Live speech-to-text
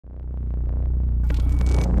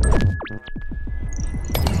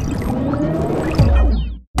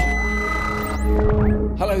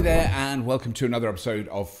Hello there and welcome to another episode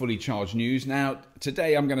of Fully Charged News. Now,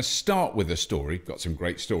 today I'm going to start with a story. Got some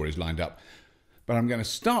great stories lined up. But I'm going to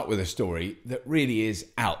start with a story that really is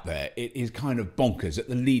out there. It is kind of bonkers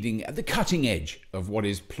at the cutting edge of what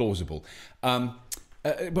is plausible.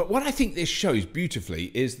 But what I think this shows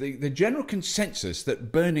beautifully is the general consensus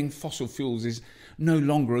that burning fossil fuels is no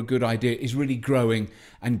longer a good idea is really growing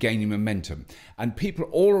and gaining momentum. And people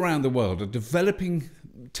all around the world are developing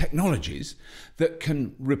technologies that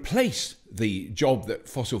can replace the job that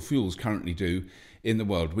fossil fuels currently do in the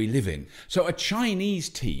world we live in. So a Chinese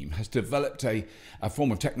team has developed a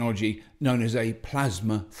form of technology known as a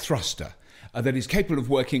plasma thruster that is capable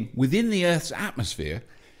of working within the Earth's atmosphere,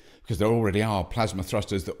 because there already are plasma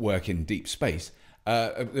thrusters that work in deep space,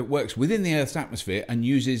 that works within the Earth's atmosphere and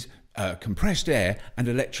uses compressed air and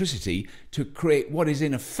electricity to create what is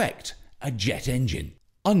in effect a jet engine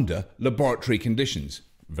under laboratory conditions.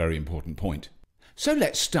 Very important point. So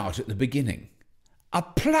let's start at the beginning. A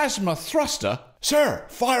plasma thruster? Sir,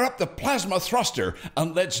 fire up the plasma thruster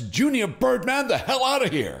and let's Junior Birdman the hell out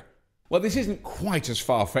of here. Well, this isn't quite as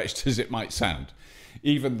far-fetched as it might sound,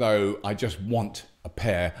 even though I just want a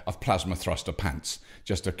pair of plasma thruster pants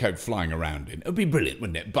just to go flying around in. It would be brilliant,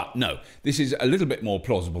 wouldn't it? But no, this is a little bit more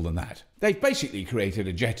plausible than that. They've basically created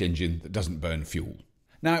a jet engine that doesn't burn fuel.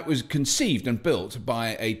 Now, it was conceived and built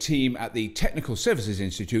by a team at the Technical Services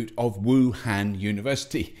Institute of Wuhan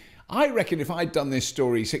University. I reckon if I'd done this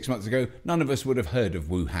story 6 months ago, none of us would have heard of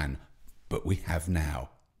Wuhan, but we have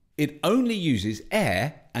now. It only uses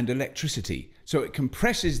air and electricity. So it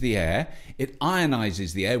compresses the air, it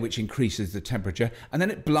ionizes the air, which increases the temperature, and then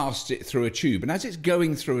it blasts it through a tube. And as it's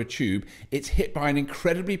going through a tube, it's hit by an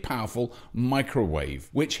incredibly powerful microwave,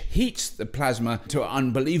 which heats the plasma to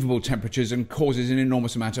unbelievable temperatures and causes an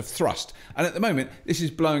enormous amount of thrust. And at the moment, this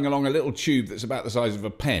is blowing along a little tube that's about the size of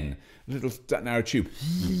a pen. A little narrow tube.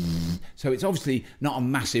 So it's obviously not a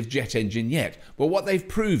massive jet engine yet. But what they've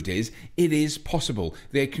proved is it is possible.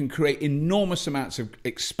 They can create enormous amounts of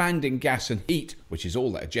expanding gas and heat, which is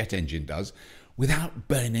all that a jet engine does, without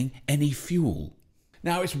burning any fuel.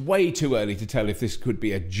 Now, it's way too early to tell if this could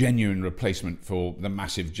be a genuine replacement for the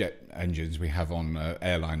massive jet engines we have on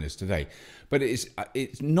airliners today. But it's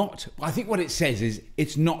not, I think what it says is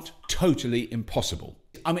it's not totally impossible.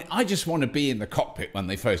 I mean, I just want to be in the cockpit when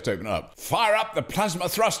they first open up. Fire up the plasma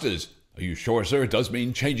thrusters. Are you sure, sir? It does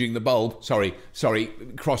mean changing the bulb. Sorry,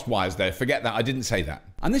 crossed wires there. Forget that. I didn't say that.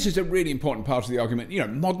 And this is a really important part of the argument. You know,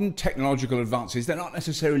 modern technological advances, they're not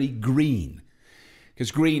necessarily green.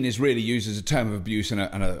 Because green is really used as a term of abuse and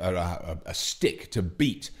a stick to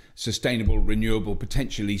beat sustainable, renewable,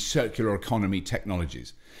 potentially circular economy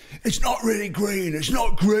technologies. It's not really green. It's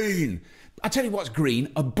not green. I tell you what's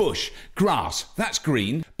green, a bush, grass, that's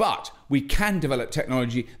green. But we can develop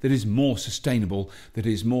technology that is more sustainable, that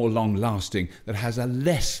is more long-lasting, that has a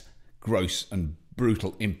less gross and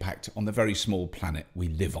brutal impact on the very small planet we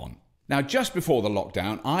live on. Now, just before the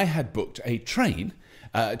lockdown, I had booked a train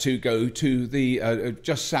to go to the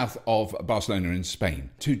just south of Barcelona in Spain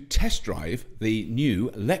to test drive the new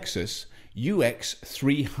Lexus UX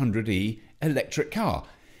 300e electric car.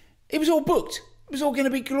 It was all booked. It was all going to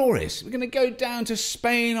be glorious. We're going to go down to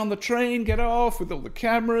Spain on the train, get off with all the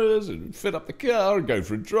cameras and fit up the car and go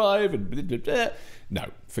for a drive and blah, blah, blah.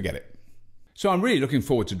 No, forget it. So I'm really looking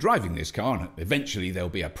forward to driving this car, and eventually there'll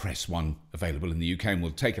be a press one available in the UK and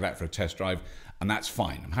we'll take it out for a test drive, and that's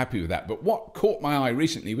fine. I'm happy with that. But what caught my eye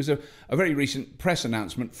recently was a very recent press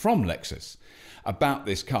announcement from Lexus about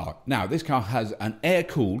this car. Now, this car has an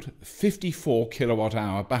air-cooled 54 kilowatt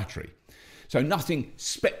hour battery. So nothing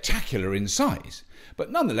spectacular in size,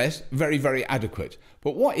 but nonetheless very, very adequate.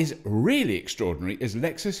 But what is really extraordinary is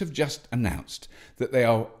Lexus have just announced that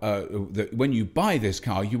that when you buy this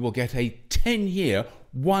car, you will get a 10-year,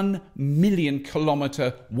 1 million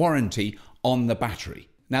kilometre warranty on the battery.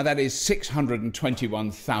 Now that is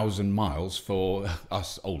 621,000 miles for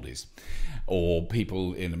us oldies, or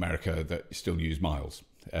people in America that still use miles,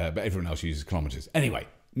 but everyone else uses kilometres. Anyway,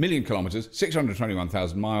 million kilometres,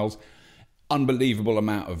 621,000 miles. Unbelievable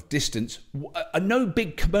amount of distance. No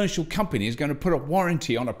big commercial company is going to put a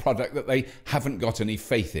warranty on a product that they haven't got any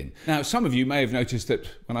faith in. Now, some of you may have noticed that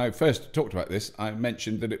when I first talked about this, I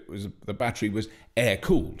mentioned that the battery was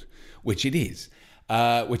air-cooled, which it is,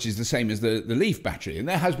 which is the same as the Leaf battery. And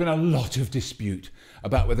there has been a lot of dispute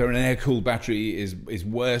about whether an air-cooled battery is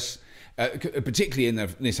worse. Particularly in the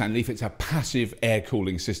Nissan Leaf, it's a passive air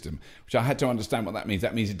cooling system, which I had to understand what that means.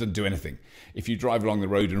 That means it doesn't do anything. If you drive along the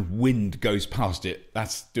road and wind goes past it,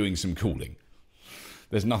 that's doing some cooling.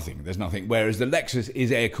 There's nothing. Whereas the Lexus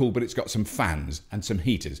is air-cooled, but it's got some fans and some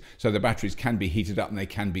heaters. So the batteries can be heated up and they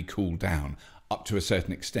can be cooled down up to a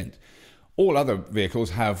certain extent. All other vehicles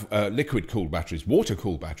have liquid-cooled batteries,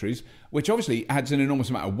 water-cooled batteries, which obviously adds an enormous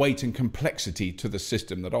amount of weight and complexity to the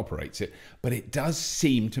system that operates it. But it does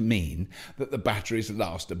seem to mean that the batteries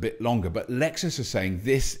last a bit longer. But Lexus are saying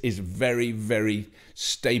this is very, very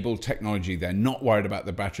stable technology. They're not worried about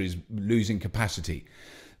the batteries losing capacity.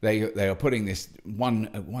 They are putting this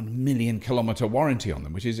 1 million kilometre warranty on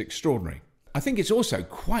them, which is extraordinary. I think it's also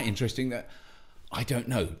quite interesting that, I don't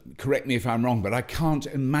know, correct me if I'm wrong, but I can't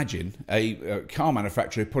imagine a car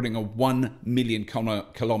manufacturer putting a 1 million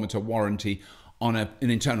kilometre warranty on an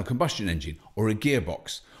internal combustion engine or a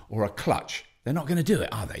gearbox or a clutch. They're not going to do it,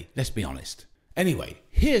 are they? Let's be honest. Anyway,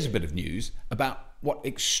 here's a bit of news about what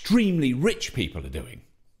extremely rich people are doing.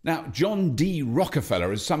 Now, John D.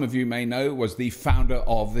 Rockefeller, as some of you may know, was the founder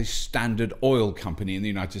of the Standard Oil Company in the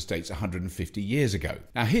United States 150 years ago.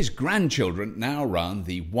 Now, his grandchildren now run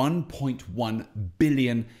the $1.1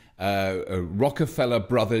 billion Rockefeller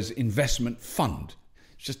Brothers Investment Fund.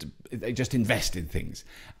 They just invest in things.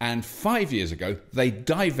 And 5 years ago, they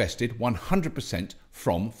divested 100%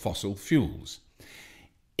 from fossil fuels.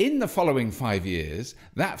 In the following 5 years,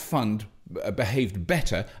 that fund behaved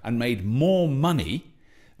better and made more money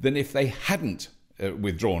than if they hadn't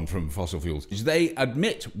withdrawn from fossil fuels. They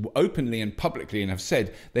admit openly and publicly and have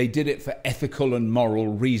said they did it for ethical and moral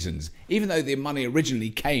reasons, even though the money originally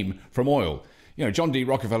came from oil. You know, John D.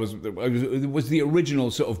 Rockefeller was the original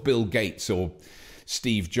sort of Bill Gates or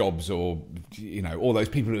Steve Jobs or, you know, all those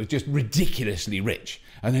people who are just ridiculously rich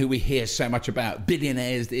and who we hear so much about.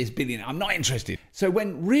 Billionaires, this, billionaire. I'm not interested. So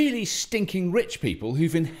when really stinking rich people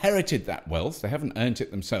who've inherited that wealth, they haven't earned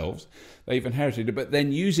it themselves, they've inherited it, but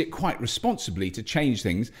then use it quite responsibly to change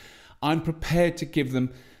things, I'm prepared to give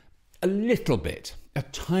them a little bit, a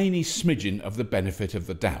tiny smidgen of the benefit of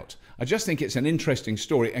the doubt. I just think it's an interesting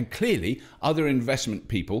story, and clearly other investment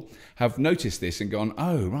people have noticed this and gone,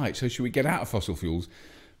 oh, right, so should we get out of fossil fuels?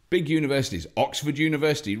 Big universities, Oxford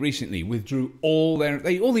University recently withdrew all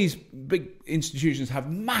these big institutions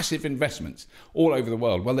have massive investments all over the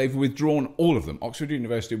world. Well, they've withdrawn all of them. Oxford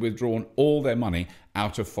University withdrawn all their money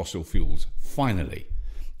out of fossil fuels, finally,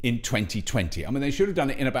 in 2020. I mean, they should have done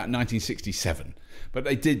it in about 1967, but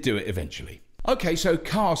they did do it eventually. Okay, so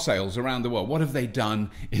car sales around the world. What have they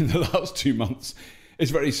done in the last 2 months?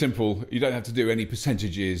 It's very simple. You don't have to do any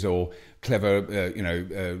percentages or clever,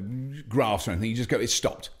 graphs or anything. You just go, it's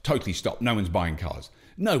stopped, totally stopped. No one's buying cars.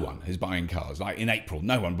 No one is buying cars. Like in April,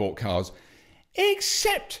 no one bought cars,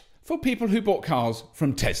 except for people who bought cars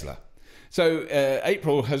from Tesla. So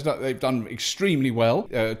April they've done extremely well.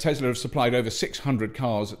 Tesla have supplied over 600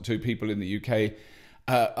 cars to people in the UK.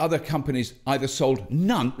 Other companies either sold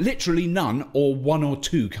none, literally none, or 1 or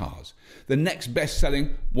 2 cars. The next best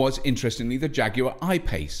selling was, interestingly, the Jaguar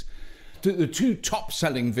I-Pace. The 2 top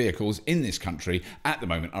selling vehicles in this country at the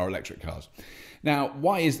moment are electric cars. Now,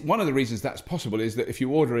 one of the reasons that's possible is that if you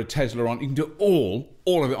order a Tesla you can do all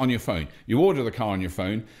of it on your phone. You order the car on your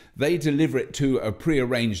phone, they deliver it to a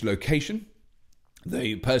prearranged location.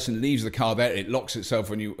 The person leaves the car there, it locks itself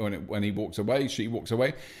when he walks away, she walks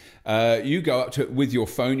away. You go up to it with your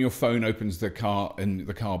phone opens the car and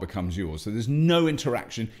the car becomes yours. So there's no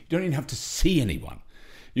interaction. You don't even have to see anyone.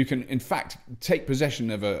 You can, in fact, take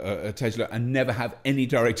possession of a Tesla and never have any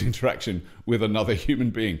direct interaction with another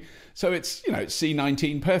human being. So it's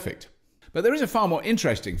C19 perfect. But there is a far more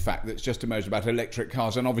interesting fact that's just emerged about electric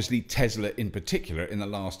cars, and obviously Tesla in particular, in the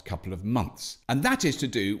last couple of months. And that is to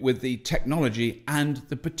do with the technology and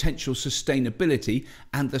the potential sustainability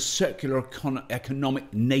and the circular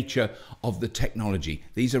economic nature of the technology.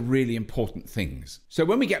 These are really important things. So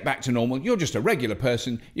when we get back to normal, you're just a regular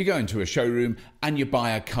person, you go into a showroom and you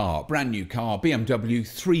buy a car, brand new car, BMW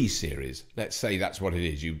 3 Series. Let's say that's what it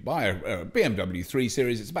is. You buy a BMW 3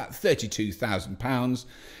 Series, it's about £32,000.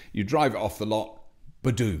 You drive it off the lot,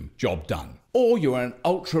 badoom, job done. Or you're an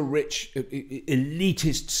ultra-rich,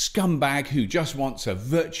 elitist scumbag who just wants a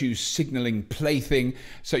virtue signalling plaything.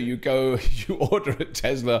 So you order a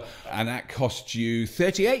Tesla and that costs you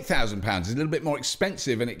 £38,000. It's a little bit more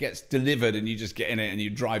expensive and it gets delivered and you just get in it and you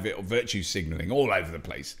drive it, or virtue signalling all over the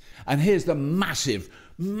place. And here's the massive,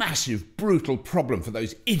 brutal problem for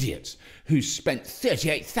those idiots who spent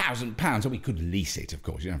 £38,000, and we could lease it, of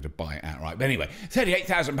course, you don't have to buy it outright, but anyway,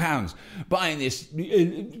 £38,000 buying this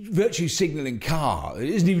virtue signalling car. It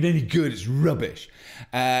isn't even any good, it's rubbish.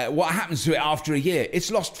 What happens to it after a year?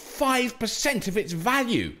 It's lost 5% of its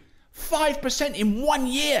value. 5% in 1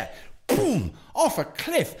 year. boom, off a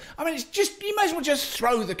cliff. I mean, it's just, you might as well just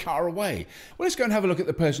throw the car away. Well, let's go and have a look at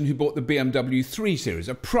the person who bought the BMW 3 Series,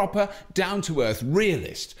 a proper, down-to-earth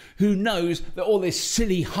realist who knows that all this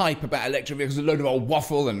silly hype about electric vehicles is a load of old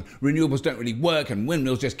waffle and renewables don't really work and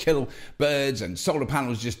windmills just kill birds and solar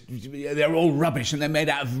panels just, they're all rubbish and they're made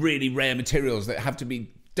out of really rare materials that have to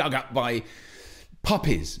be dug up by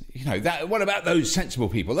puppies. You know, that. What about those sensible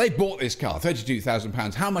people? They bought this car,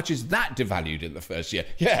 £32,000. How much is that devalued in the first year?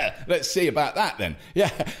 Yeah, let's see about that then.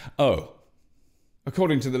 Yeah. Oh,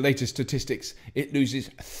 according to the latest statistics, it loses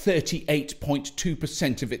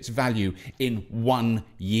 38.2% of its value in 1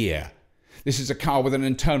 year. This is a car with an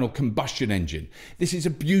internal combustion engine. This is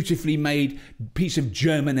a beautifully made piece of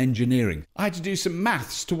German engineering. I had to do some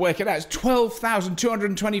maths to work it out. It's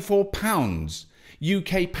 £12,224.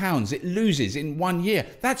 UK pounds it loses in 1 year.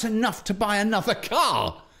 That's enough to buy another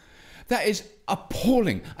car. That is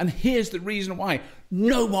appalling. And here's the reason why.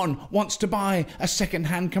 No one wants to buy a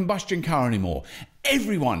second-hand combustion car anymore.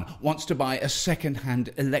 Everyone wants to buy a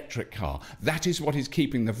second-hand electric car. That is what is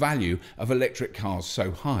keeping the value of electric cars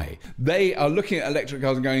so high. They are looking at electric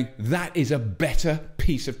cars and going, that is a better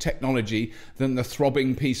piece of technology than the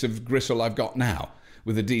throbbing piece of gristle I've got now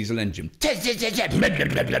with a diesel engine.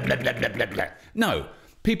 No,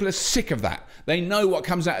 people are sick of that. They know what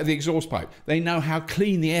comes out of the exhaust pipe. They know how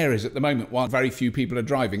clean the air is at the moment while very few people are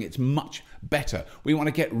driving. It's much better. We want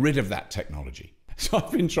to get rid of that technology. So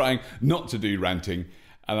I've been trying not to do ranting,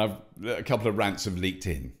 and a couple of rants have leaked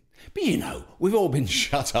in. But you know, we've all been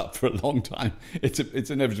shut up for a long time. It's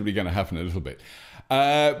inevitably going to happen a little bit.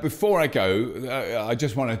 Before I go, I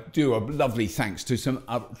just want to do a lovely thanks to some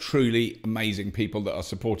truly amazing people that are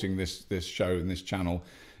supporting this show and this channel.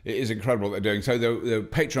 It is incredible what they're doing. So the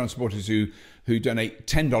Patreon supporters who donate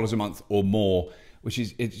 $10 a month or more,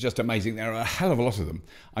 it's just amazing. There are a hell of a lot of them.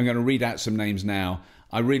 I'm going to read out some names now.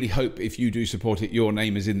 I really hope if you do support it, your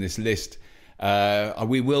name is in this list. I'm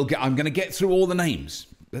going to get through all the names.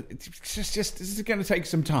 This is going to take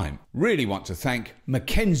some time. Really want to thank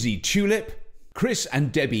Mackenzie Tulip, Chris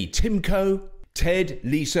and Debbie Timko, Ted,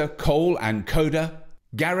 Lisa, Cole and Coda,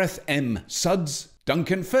 Gareth M. Sudds,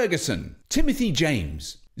 Duncan Ferguson, Timothy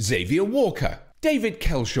James, Xavier Walker, David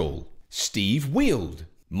Kelshall, Steve Wield,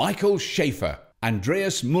 Michael Schaefer,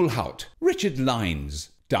 Andreas Mulhout, Richard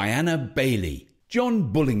Lines, Diana Bailey,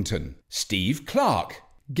 John Bullington, Steve Clark,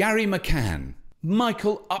 Gary McCann,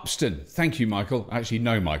 Michael Upston. Thank you, Michael. I actually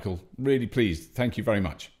know Michael. Really pleased. Thank you very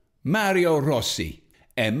much. Mario Rossi,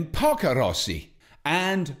 M. Parker Rossi,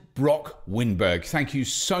 and Brock Winberg. Thank you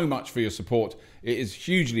so much for your support. It is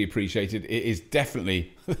hugely appreciated. It is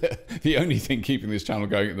definitely the only thing keeping this channel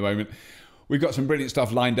going at the moment. We've got some brilliant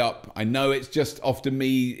stuff lined up. I know it's just often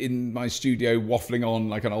me in my studio waffling on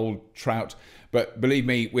like an old trout, but believe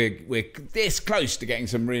me, we're this close to getting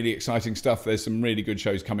some really exciting stuff. There's some really good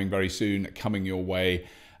shows coming very soon, coming your way.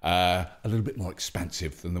 A little bit more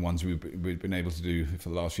expansive than the ones we've been able to do for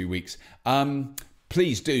the last few weeks.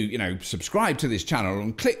 Please do, subscribe to this channel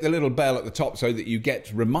and click the little bell at the top so that you get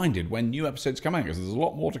reminded when new episodes come out, because there's a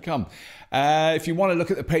lot more to come. If you want to look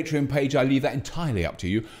at the Patreon page, I leave that entirely up to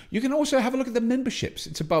you. You can also have a look at the memberships.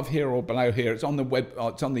 It's above here or below here. It's on the web.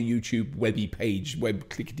 It's on the YouTube webby page, web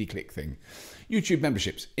clickety-click thing. YouTube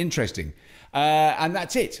memberships. Interesting. And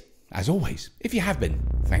that's it. As always, if you have been,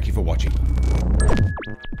 thank you for watching.